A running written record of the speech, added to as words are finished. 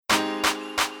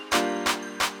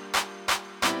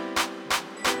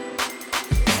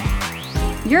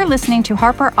You're listening to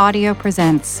Harper Audio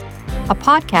Presents, a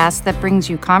podcast that brings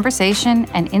you conversation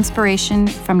and inspiration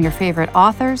from your favorite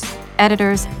authors,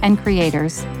 editors, and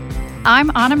creators.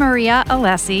 I'm Anna Maria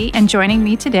Alessi, and joining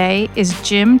me today is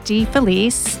Jim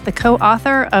DeFelice, the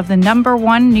co-author of the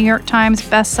 #1 New York Times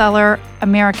bestseller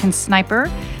American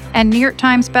Sniper and New York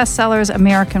Times bestsellers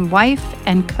American Wife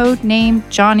and Codename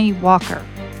Johnnie Walker.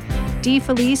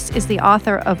 DeFelice is the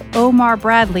author of Omar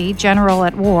Bradley, General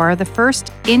at War, the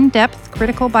first in-depth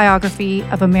critical biography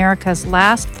of America's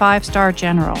last five-star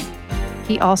general.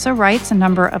 He also writes a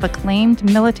number of acclaimed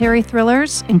military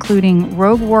thrillers, including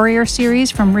Rogue Warrior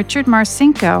series from Richard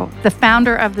Marcinko, the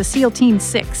founder of the SEAL Team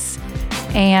 6.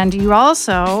 And you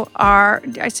also are,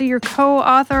 I see you're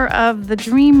co-author of the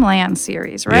Dreamland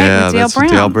series, right? Yeah, with Dale that's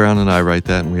Brown. Dale Brown and I write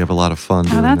that, and we have a lot of fun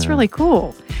doing that. Oh, that's that. really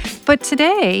cool. But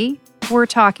today, we're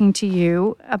talking to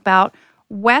you about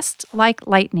West Like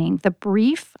Lightning, the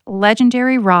brief,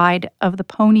 legendary ride of the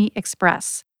Pony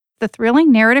Express, the thrilling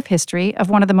narrative history of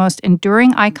one of the most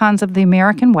enduring icons of the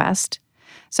American West.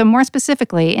 So more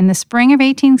specifically, in the spring of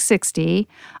 1860,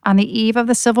 on the eve of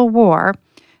the Civil War,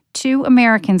 two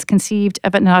Americans conceived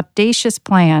of an audacious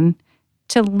plan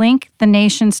to link the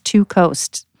nation's two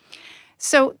coasts.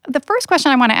 So the first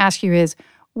question I want to ask you is,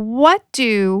 what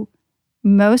do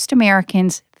most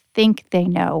Americans think they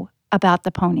know about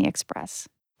the Pony Express?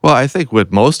 Well, I think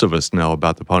what most of us know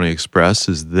about the Pony Express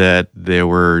is that they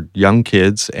were young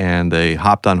kids and they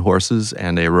hopped on horses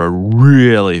and they were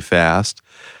really fast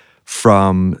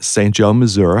from St. Joe,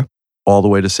 Missouri, all the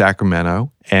way to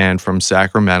Sacramento, and from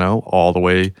Sacramento all the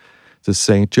way to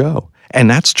St. Joe. And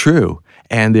that's true.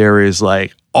 And there is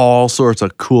like all sorts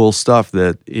of cool stuff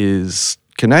that is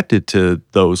connected to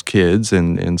those kids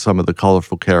and some of the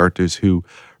colorful characters who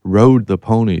rode the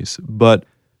ponies. But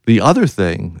the other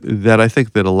thing that I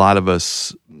think that a lot of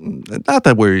us, not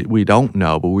that we don't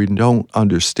know, but we don't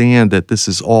understand that this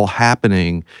is all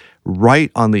happening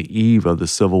right on the eve of the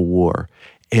Civil War.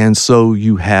 And so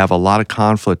you have a lot of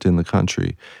conflict in the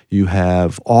country. You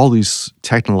have all these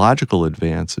technological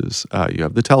advances. You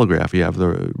have the telegraph, you have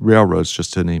the railroads,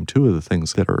 just to name two of the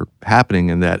things that are happening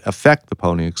and that affect the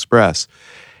Pony Express.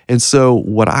 And so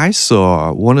what I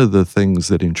saw, one of the things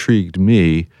that intrigued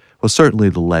me was certainly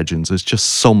the legends. It's just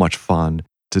so much fun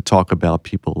to talk about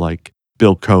people like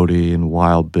Bill Cody and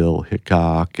Wild Bill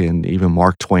Hickok, and even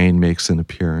Mark Twain makes an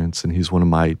appearance, and he's one of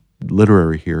my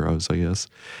literary heroes, I guess.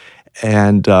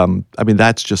 And I mean,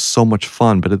 that's just so much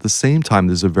fun. But at the same time,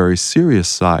 there's a very serious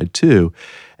side too.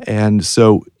 And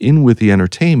so in with the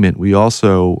entertainment, I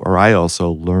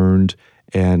also learned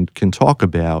and can talk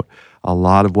about a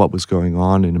lot of what was going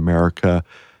on in America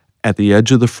at the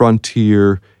edge of the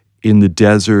frontier, in the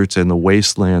deserts and the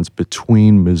wastelands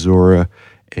between Missouri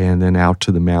and then out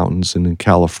to the mountains and in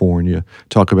California.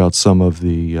 Talk about some of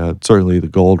the, certainly the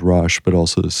gold rush, but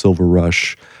also the silver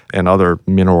rush and other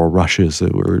mineral rushes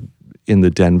that were in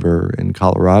the Denver and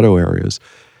Colorado areas.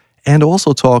 And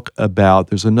also talk about,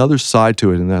 there's another side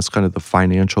to it, and that's kind of the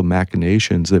financial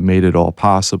machinations that made it all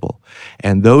possible.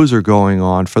 And those are going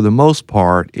on, for the most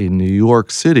part, in New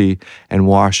York City and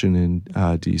Washington,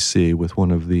 D.C., with one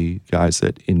of the guys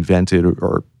that invented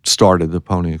or started the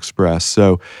Pony Express.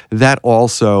 So that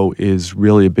also is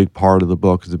really a big part of the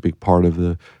book, is a big part of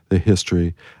the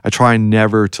history. I try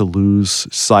never to lose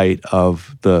sight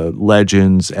of the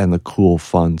legends and the cool,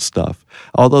 fun stuff.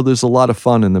 Although there's a lot of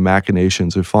fun in the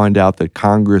machinations. We find out that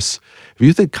Congress, if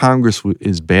you think Congress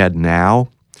is bad now,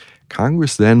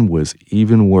 Congress then was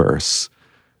even worse.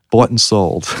 Bought and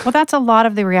sold. Well, that's a lot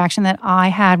of the reaction that I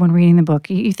had when reading the book.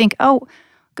 You think, oh,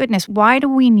 goodness, why do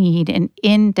we need an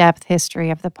in-depth history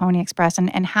of the Pony Express,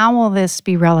 and how will this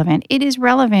be relevant? It is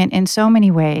relevant in so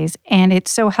many ways, and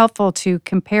it's so helpful to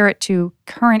compare it to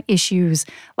current issues.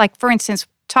 Like, for instance,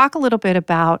 talk a little bit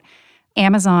about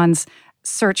Amazon's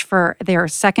search for their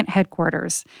second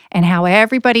headquarters and how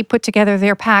everybody put together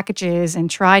their packages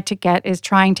and is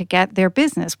trying to get their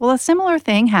business. Well, a similar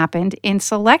thing happened in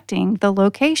selecting the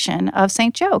location of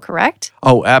St. Joe, correct?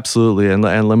 Oh, absolutely. And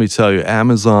let me tell you,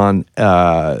 Amazon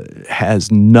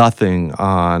has nothing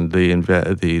on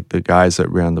the guys that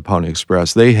ran the Pony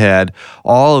Express. They had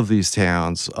all of these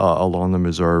towns along the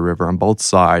Missouri River on both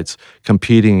sides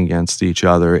competing against each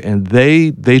other, and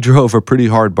they drove a pretty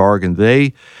hard bargain.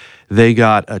 They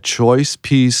got a choice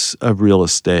piece of real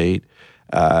estate,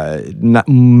 not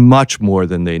much more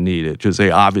than they needed, because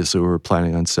they obviously were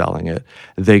planning on selling it.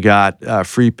 They got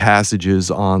free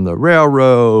passages on the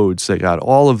railroads. They got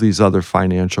all of these other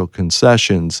financial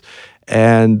concessions.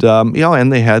 And,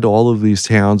 and they had all of these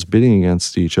towns bidding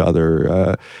against each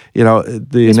other.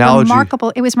 The analogy...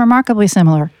 It was remarkably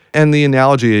similar. And the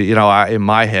analogy, in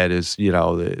my head is,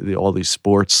 all these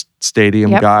sports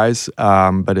stadium Yep. guys.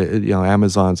 But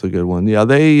Amazon's a good one. Yeah,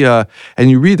 they and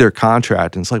you read their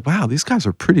contract, and it's like, wow, these guys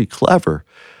are pretty clever.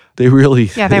 They really,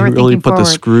 Yeah, they were really thinking put the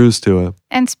forward. screws to it.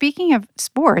 And speaking of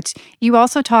sports, you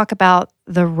also talk about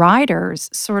the riders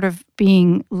sort of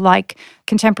being like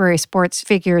contemporary sports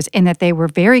figures in that they were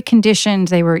very conditioned.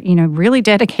 They were, really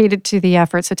dedicated to the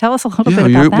effort. So tell us a little bit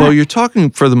about that. Well, you're talking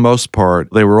for the most part,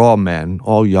 they were all men,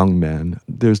 all young men.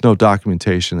 There's no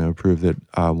documentation that would prove that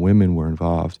women were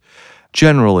involved.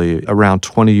 Generally, around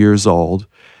 20 years old,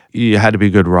 you had to be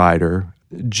a good rider,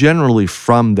 generally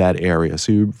from that area.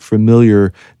 So you're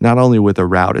familiar not only with the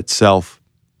route itself,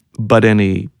 but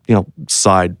any,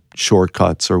 side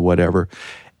shortcuts or whatever.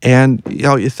 And,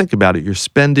 you think about it,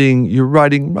 you're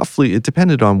riding roughly, it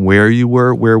depended on where you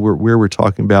were, where we're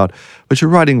talking about, but you're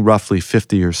riding roughly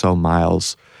 50 or so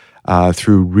miles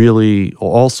through really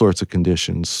all sorts of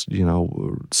conditions,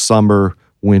 summer,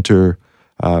 winter,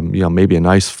 maybe a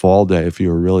nice fall day if you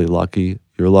were really lucky.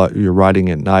 You're riding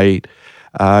at night.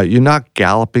 You're not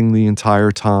galloping the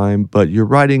entire time, but you're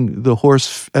riding the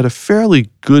horse at a fairly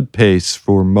good pace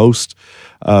for most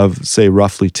of, say,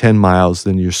 roughly 10 miles.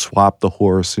 Then you swap the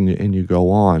horse and you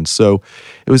go on. So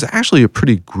it was actually a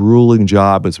pretty grueling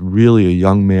job. It's really a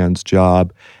young man's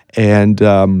job. And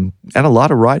a lot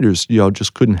of riders,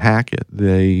 just couldn't hack it.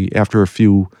 They, after a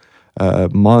few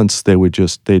months, they would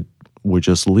just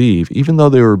leave, even though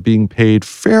they were being paid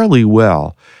fairly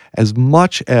well. As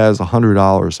much as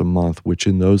 $100 a month, which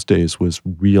in those days was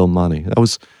real money. That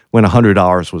was when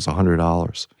 $100 was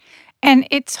 $100. And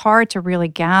it's hard to really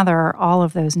gather all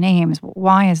of those names.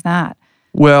 Why is that?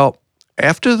 Well,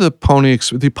 after the Pony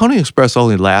Express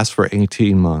only lasts for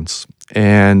 18 months.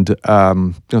 And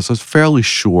so it's fairly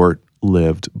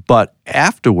short-lived. But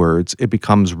afterwards, it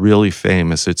becomes really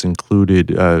famous. It's included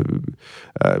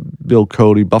Bill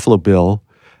Cody, Buffalo Bill,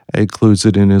 includes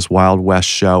it in his Wild West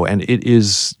show, and it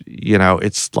is,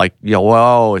 it's like,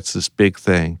 it's this big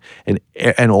thing,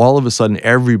 and all of a sudden,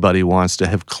 everybody wants to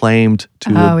have claimed to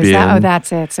have been.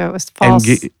 That's it. So it was false.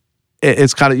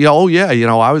 It's kind of,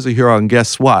 I was a hero, and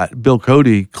guess what? Bill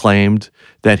Cody claimed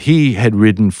that he had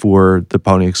ridden for the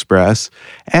Pony Express,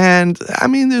 and I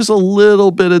mean, there's a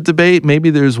little bit of debate. Maybe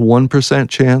there's 1%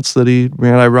 chance that he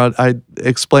ran. I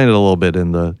explained it a little bit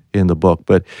in the book,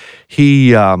 but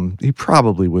he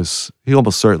probably was. He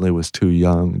almost certainly was too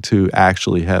young to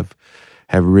actually have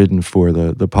ridden for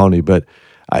the pony, but.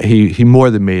 He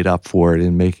more than made up for it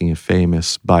in making it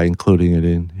famous by including it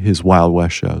in his Wild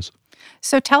West shows.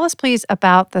 So tell us, please,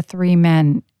 about the three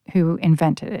men who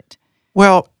invented it.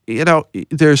 Well,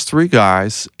 there's three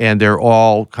guys, and they're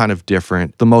all kind of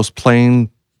different. The most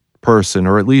plain person,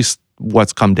 or at least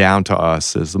what's come down to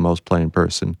us as the most plain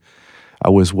person,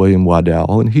 was William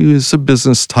Waddell. And he was a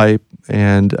business type,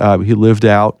 and he lived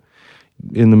out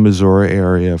in the Missouri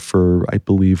area for, I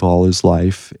believe, all his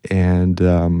life.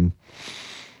 And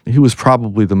he was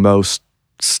probably the most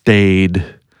staid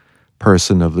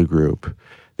person of the group.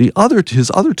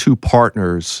 His other two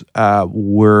partners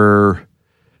were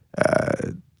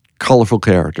colorful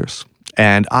characters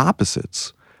and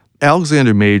opposites.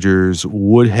 Alexander Majors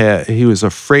he was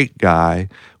a freight guy,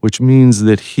 which means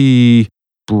that he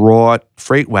brought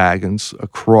freight wagons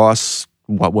across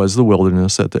what was the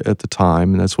wilderness at the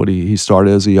time, and that's what he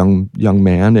started as a young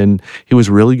man, and he was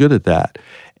really good at that.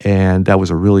 And that was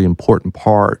a really important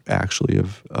part, actually,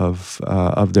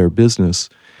 of their business.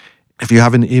 If you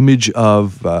have an image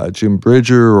of Jim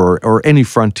Bridger or any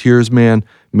frontiersman,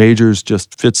 Majors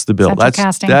just fits the bill.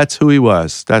 That's who he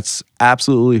was. That's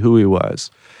absolutely who he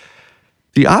was.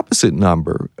 The opposite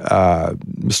number,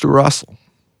 Mr. Russell,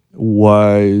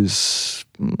 was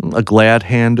a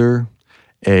glad-hander,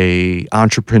 a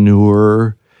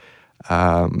entrepreneur,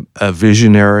 a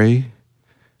visionary.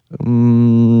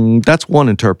 That's one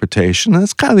interpretation.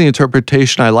 That's kind of the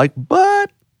interpretation I like, but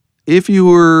if you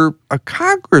were a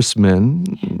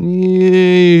congressman,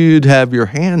 you'd have your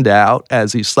hand out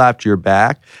as he slapped your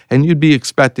back, and you'd be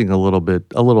expecting a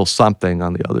little something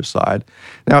on the other side.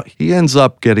 Now, he ends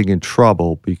up getting in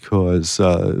trouble because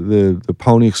the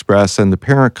Pony Express and the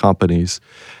parent companies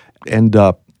end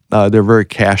up, they're very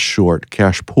cash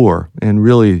poor. And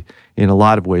really, in a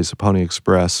lot of ways, the Pony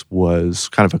Express was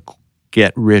kind of a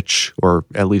get rich, or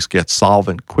at least get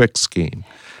solvent quick scheme.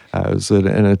 It was an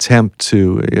attempt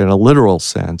to, in a literal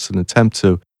sense, an attempt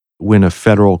to win a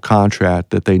federal contract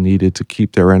that they needed to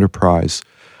keep their enterprise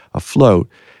afloat.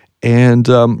 And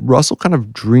Russell kind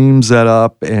of dreams that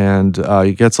up, and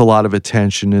he gets a lot of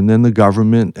attention. And then the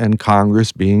government and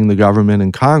Congress, being the government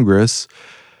and Congress,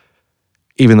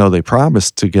 even though they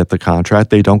promised to get the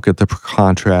contract, they don't get the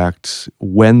contract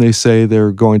when they say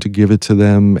they're going to give it to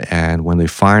them. And when they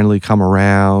finally come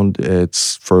around,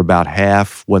 it's for about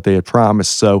half what they had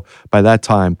promised. So by that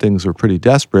time, things were pretty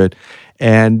desperate.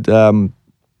 And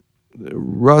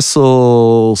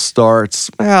Russell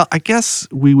starts, well, I guess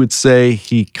we would say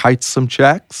he kites some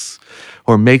checks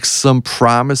or makes some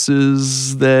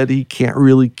promises that he can't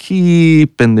really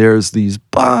keep. And there's these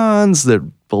bonds that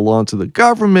belong to the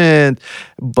government,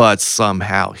 but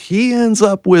somehow he ends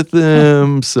up with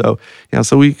them. So,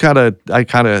 so I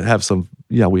kind of have some,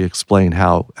 we explain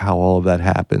how all of that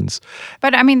happens.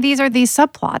 But I mean, these are these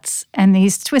subplots and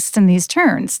these twists and these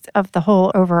turns of the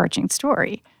whole overarching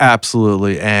story.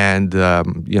 Absolutely. And,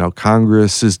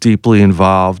 Congress is deeply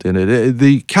involved in it.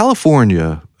 The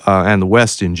California and the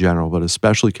West in general, but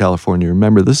especially California,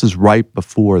 remember, this is right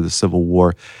before the Civil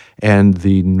War, and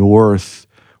the North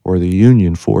or the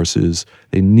Union forces,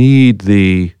 they need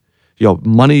the,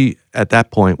 money at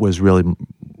that point was real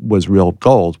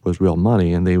gold, was real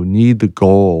money, and they need the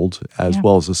gold as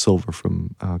well as the silver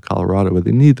from Colorado, but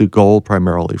they need the gold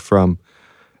primarily from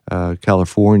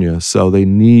California. So they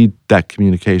need that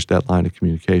communication, that line of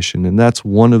communication, and that's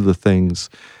one of the things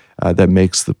that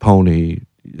makes the pony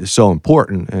so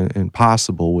important and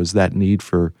possible, was that need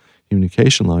for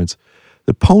communication lines.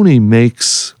 The pony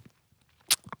makes,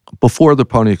 before the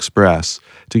Pony Express,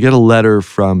 to get a letter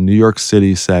from New York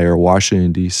City, say, or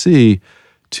Washington, D.C.,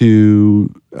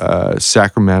 to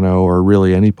Sacramento or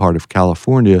really any part of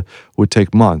California would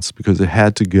take months because it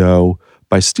had to go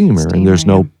by steamer and there's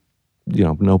no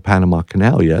Panama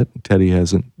Canal yet. Teddy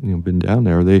hasn't been down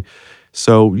there.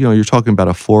 So you're talking about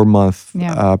a 4-month,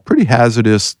 pretty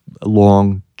hazardous,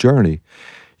 long journey.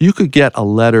 You could get a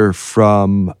letter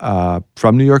from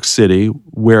New York City,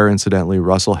 where incidentally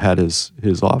Russell had his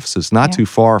offices, not too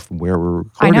far from where we're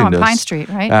recording this. I know, on Pine Street,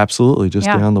 right? Absolutely, just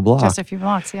down the block. Just a few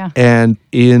blocks, yeah. And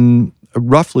in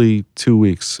roughly 2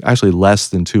 weeks, actually less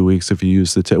than 2 weeks, if you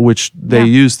use which they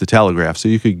use the telegraph, so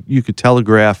you could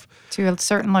telegraph to a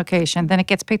certain location. Then it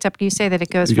gets picked up. You say that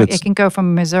it can go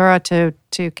from Missouri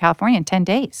to California in 10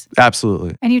 days.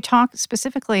 Absolutely. And you talk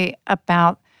specifically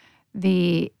about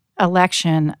the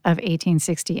election of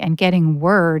 1860 and getting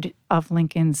word of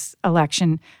Lincoln's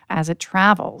election as it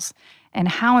travels, and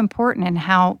how important and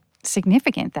how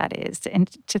significant that is. And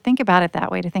to think about it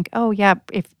that way, to think, oh yeah,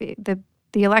 if the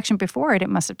election before it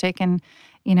must have taken,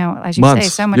 as you months. Say,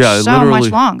 so much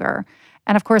longer.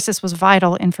 And of course, this was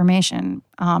vital information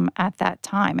at that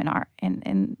time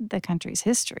in the country's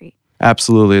history.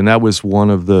 Absolutely, and that was one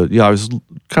of the. I was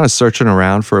kind of searching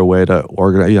around for a way to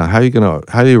organize.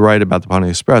 How do you write about the Pony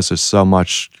Express? There's so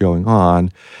much going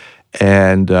on,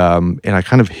 and I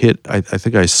kind of hit. I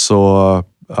think I saw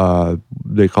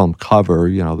they call them cover.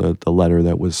 The letter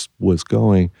that was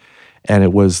going, and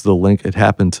it was the link. It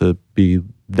happened to be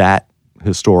that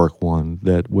historic one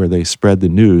where they spread the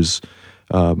news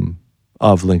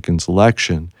of Lincoln's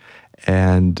election,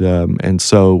 and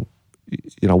so.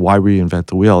 Why reinvent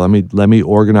the wheel? Let me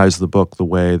organize the book the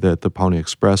way that the Pony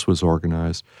Express was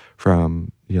organized,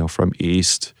 from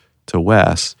east to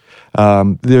west.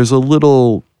 There's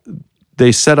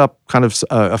they set up kind of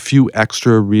a few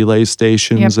extra relay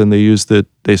stations, and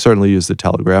they certainly used the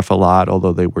telegraph a lot,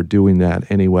 although they were doing that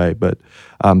anyway. But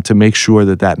to make sure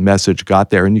that message got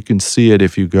there, and you can see it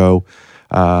if you go,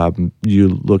 you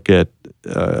look at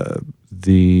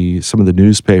some of the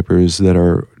newspapers that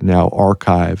are now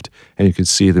archived, and you can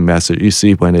see the message. You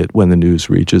see when the news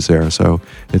reaches there. So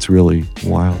it's really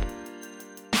wild.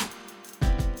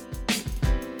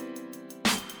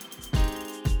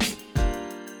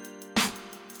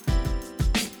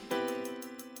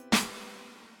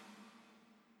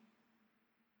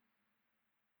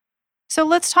 So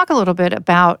let's talk a little bit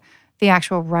about the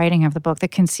actual writing of the book, the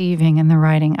conceiving and the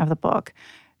writing of the book.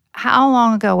 How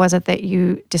long ago was it that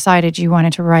you decided you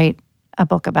wanted to write a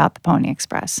book about the Pony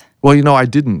Express? Well, I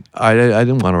didn't. I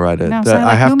didn't want to write it. No,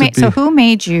 so who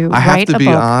made you write a book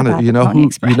about the Pony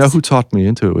Express? Who talked me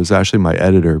into it was actually my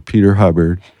editor, Peter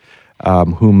Hubbard,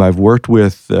 whom I've worked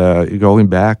with going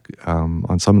back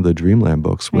on some of the Dreamland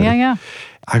books with. Yeah.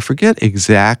 I forget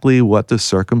exactly what the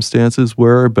circumstances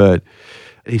were, but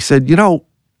he said,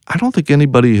 I don't think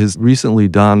anybody has recently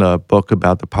done a book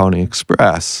about the Pony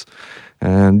Express.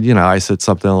 And, I said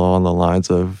something along the lines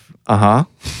of,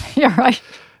 Yeah, right.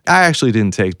 I actually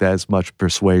didn't take that as much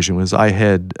persuasion as I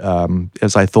had,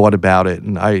 as I thought about it.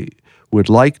 And I would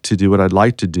like to do what I'd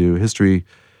like to do. History,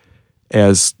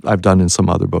 as I've done in some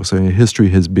other books, history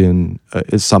has been,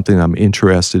 is something I'm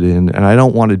interested in. And I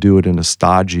don't want to do it in a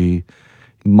stodgy,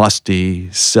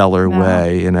 musty cellar No.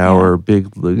 way, Yeah. or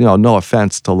big, no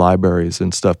offense to libraries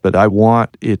and stuff, but I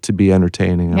want it to be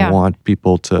entertaining. Yeah. I want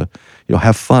people to,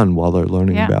 have fun while they're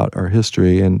learning Yeah. about our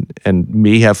history, and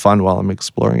me have fun while I'm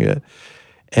exploring it.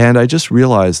 And I just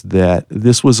realized that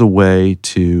this was a way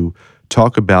to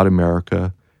talk about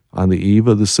America on the eve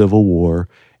of the Civil War,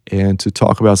 and to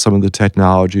talk about some of the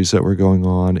technologies that were going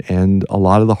on and a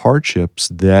lot of the hardships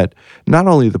that not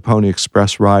only the Pony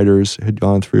Express riders had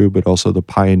gone through, but also the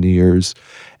pioneers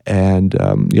and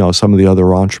some of the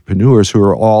other entrepreneurs who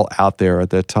are all out there at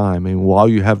that time. I mean, while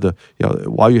you have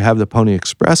the Pony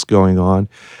Express going on,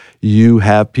 you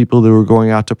have people that were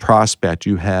going out to prospect.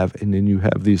 And then you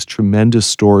have these tremendous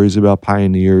stories about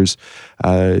pioneers,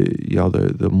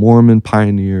 the Mormon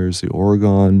pioneers, the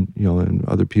Oregon, and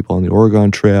other people on the Oregon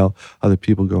Trail, other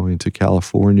people going to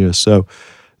California. So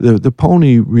the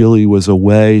pony really was a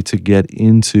way to get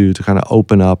into, to kind of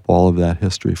open up all of that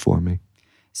history for me.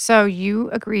 So you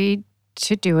agreed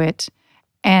to do it.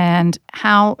 And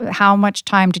how much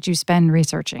time did you spend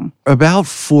researching? About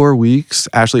 4 weeks,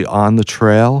 actually, on the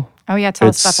trail. Oh, yeah. Tell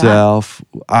us about itself.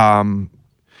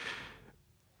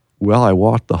 Well, I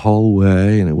walked the whole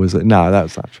way, and it was no.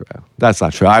 That's not true. That's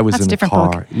not true. I was That's in a different car.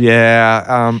 book.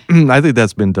 Yeah, I think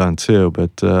that's been done too.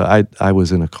 But I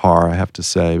was in a car, I have to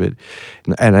say. But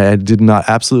and I did not.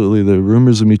 Absolutely, the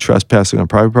rumors of me trespassing on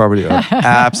private property are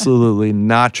absolutely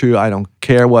not true. I don't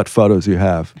care what photos you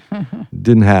have.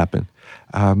 Didn't happen.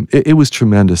 It was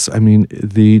tremendous. I mean,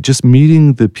 just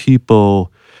meeting the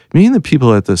people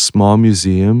at the small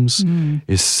museums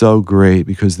is so great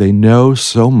because they know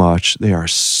so much. They're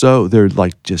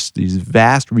like just these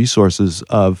vast resources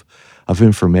of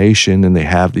information, and they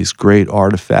have these great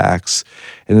artifacts,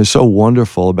 and they're so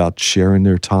wonderful about sharing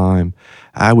their time.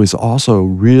 I was also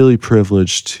really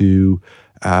privileged to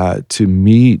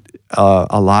meet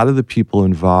a lot of the people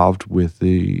involved with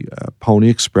the Pony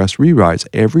Express rewrites.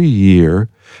 Every year,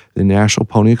 the National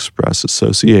Pony Express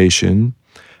Association,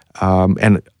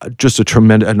 and just a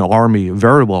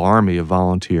veritable army of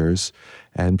volunteers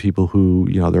and people who,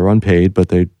 they're unpaid, but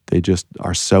they just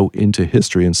are so into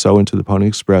history and so into the Pony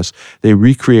Express. They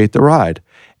recreate the ride.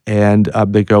 And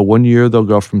they go, one year they'll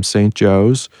go from St.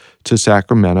 Joe's to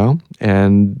Sacramento,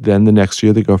 and then the next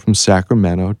year they go from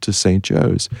Sacramento to St.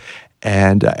 Joe's.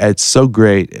 And it's so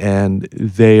great, and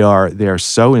they are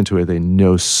so into it. They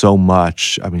know so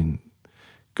much. I mean,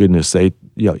 goodness,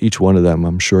 each one of them,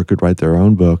 I'm sure, could write their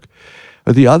own book.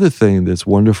 But the other thing that's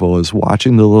wonderful is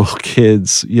watching the little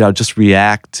kids, just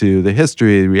react to the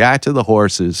history, react to the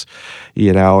horses,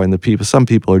 and the people. Some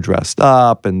people are dressed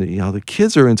up, and the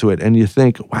kids are into it, and you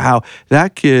think, wow,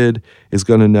 that kid is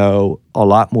going to know a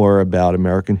lot more about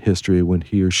American history when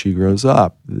he or she grows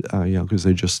up, because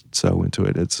they're just so into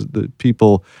it. It's the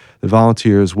people, the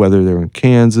volunteers, whether they're in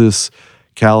Kansas,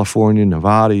 California,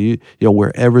 Nevada,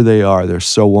 wherever they are, they're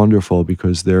so wonderful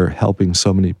because they're helping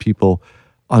so many people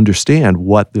understand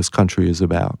what this country is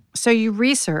about. So you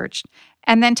researched,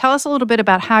 and then tell us a little bit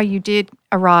about how you did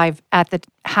arrive at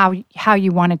how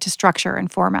you wanted to structure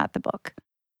and format the book.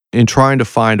 In trying to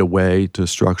find a way to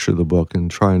structure the book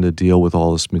and trying to deal with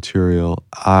all this material,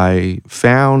 I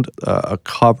found a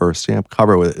stamped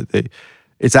cover with it.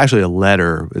 It's actually a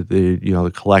letter.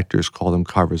 The collectors call them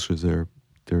covers because they're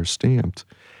stamped.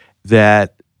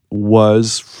 That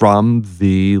was from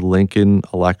the Lincoln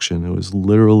election. It was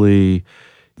literally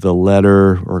the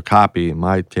letter, or copy, in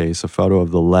my case, a photo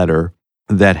of the letter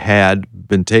that had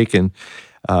been taken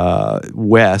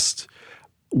west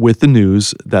with the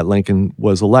news that Lincoln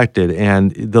was elected.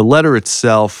 And the letter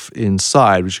itself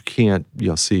inside, which you can't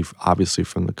see obviously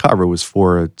from the cover, was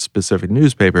for a specific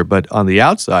newspaper. But on the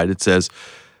outside, it says,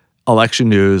 election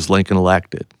news, Lincoln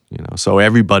elected. So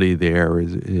everybody there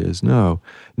is known.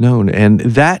 And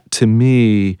that, to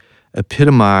me,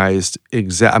 epitomized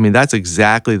that's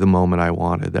exactly the moment I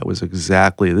wanted. That was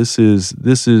exactly, this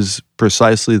is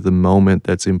precisely the moment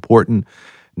that's important,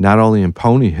 not only in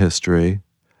pony history,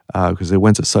 because they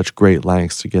went to such great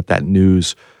lengths to get that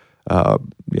news,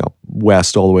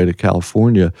 west all the way to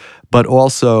California, but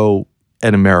also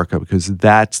in America, because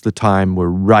that's the time we're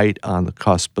right on the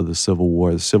cusp of the Civil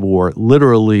War. The Civil War,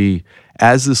 literally,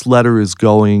 as this letter is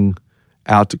going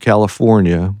out to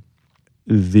California,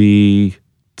 the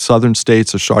southern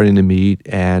states are starting to meet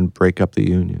and break up the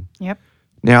Union. Yep.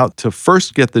 Now, to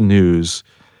first get the news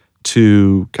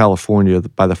to California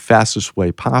by the fastest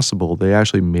way possible, they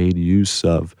actually made use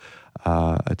of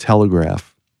a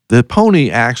telegraph. The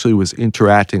pony actually was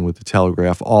interacting with the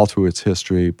telegraph all through its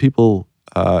history. People,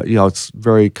 it's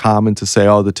very common to say,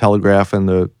 oh, the telegraph and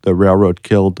the railroad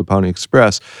killed the Pony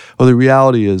Express. Well, the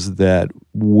reality is that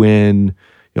when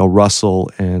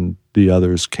Russell and the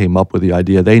others came up with the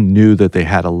idea. They knew that they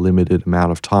had a limited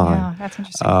amount of time. Yeah, that's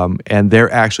interesting. And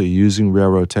they're actually using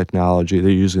railroad technology.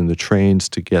 They're using the trains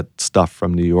to get stuff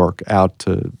from New York out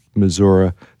to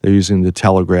Missouri. They're using the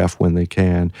telegraph when they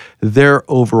can. Their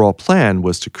overall plan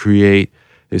was to create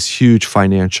this huge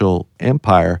financial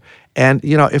empire. And,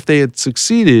 if they had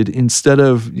succeeded, instead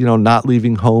of, not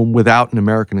leaving home without an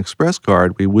American Express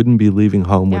card, we wouldn't be leaving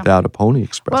home without a Pony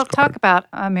Express card. Well, talk about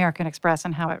American Express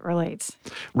and how it relates.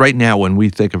 Right now, when we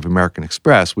think of American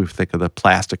Express, we think of the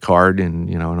plastic card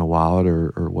in a wallet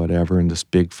or whatever, in this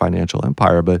big financial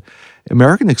empire. But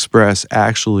American Express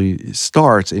actually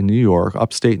starts in New York,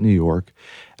 upstate New York,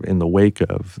 in the wake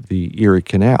of the Erie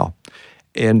Canal.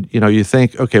 And, you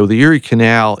think, okay, well, the Erie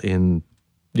Canal in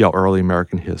early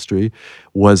American history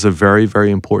was a very,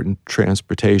 very important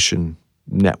transportation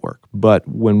network. But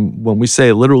when we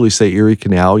literally say Erie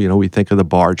Canal, we think of the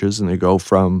barges, and they go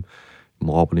from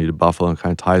Albany to Buffalo and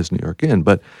kind of ties New York in.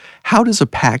 But how does a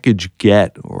package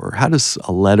or how does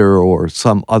a letter or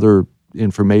some other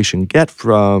information get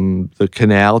from the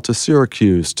canal to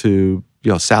Syracuse to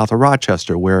south of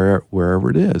Rochester, wherever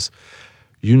it is?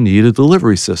 You need a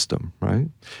delivery system, right?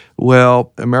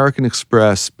 Well, American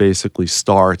Express basically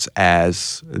starts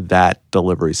as that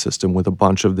delivery system with a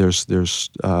bunch of there's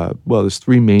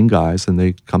three main guys, and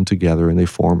they come together and they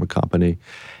form a company,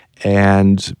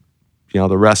 and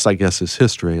the rest, I guess, is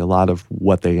history. A lot of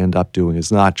what they end up doing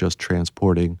is not just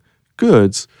transporting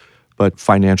goods, but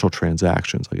financial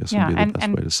transactions, I guess would be the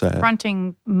best way to say it.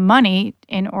 Fronting money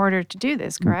in order to do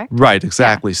this, correct? Right,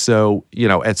 exactly. Yeah. So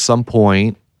at some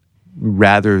point,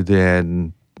 rather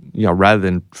than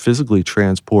physically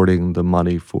transporting the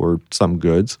money for some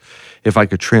goods, if I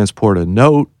could transport a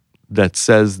note that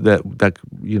says that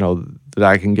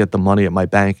I can get the money at my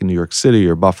bank in New York City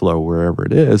or Buffalo, wherever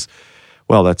it is,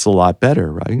 well, that's a lot better,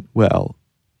 right? Well,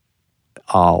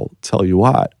 I'll tell you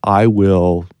what, I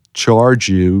will charge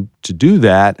you to do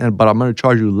that, but I'm going to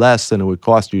charge you less than it would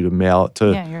cost you to mail it,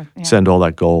 to send all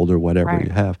that gold or whatever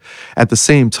you have. At the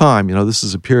same time, this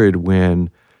is a period when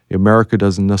America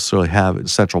doesn't necessarily have a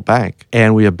central bank,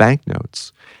 and we have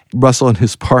banknotes. Russell and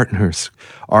his partners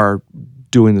are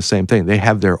doing the same thing. They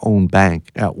have their own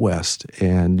bank out west,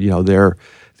 and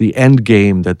the end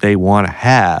game that they want to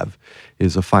have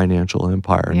is a financial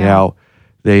empire. Yeah. Now,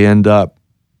 they end up,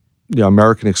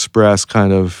 American Express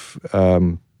kind of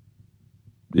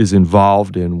is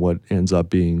involved in what ends up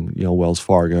being, Wells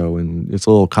Fargo, and it's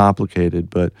a little complicated,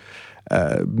 but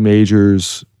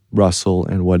Majors, Russell,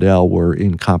 and Waddell were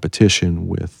in competition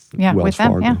with Wells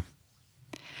Fargo. Yeah.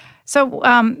 So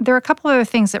there are a couple other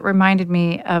things that reminded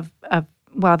me of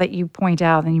that you point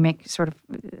out, and you make sort of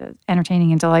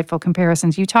entertaining and delightful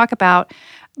comparisons. You talk about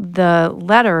the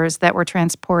letters that were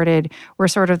transported were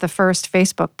sort of the first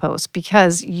Facebook posts,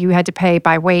 because you had to pay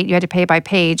by weight, you had to pay by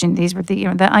page, and these were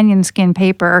the onion skin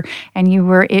paper, and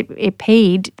it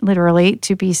paid literally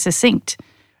to be succinct.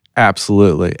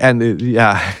 Absolutely, and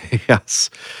yes.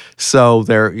 So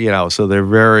they're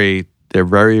very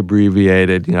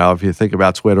abbreviated. If you think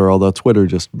about Twitter, although Twitter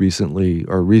just recently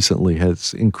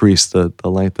has increased the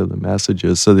length of the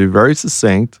messages, so they're very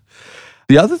succinct.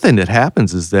 The other thing that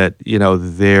happens is that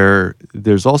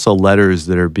there's also letters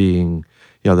that are being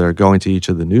that are going to each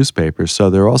of the newspapers.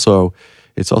 So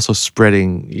it's also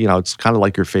spreading. It's kind of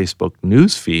like your Facebook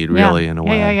news feed, really, in a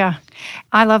way. Yeah.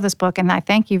 I love this book, and I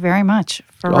thank you very much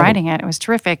for writing it. It was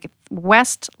terrific.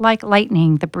 West Like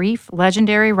Lightning: The Brief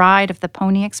Legendary Ride of the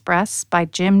Pony Express by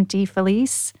Jim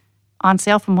DeFelice, on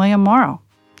sale from William Morrow.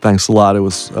 Thanks a lot. It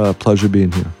was a pleasure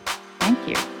being here. Thank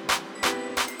you.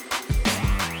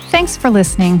 Thanks for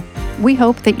listening. We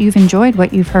hope that you've enjoyed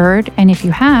what you've heard, and if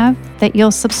you have, that you'll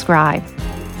subscribe.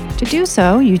 To do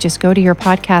so, you just go to your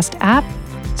podcast app,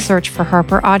 search for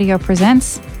Harper Audio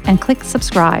Presents, and click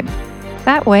subscribe.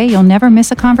 That way, you'll never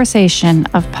miss a conversation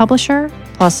of publisher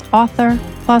plus author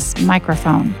plus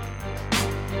microphone.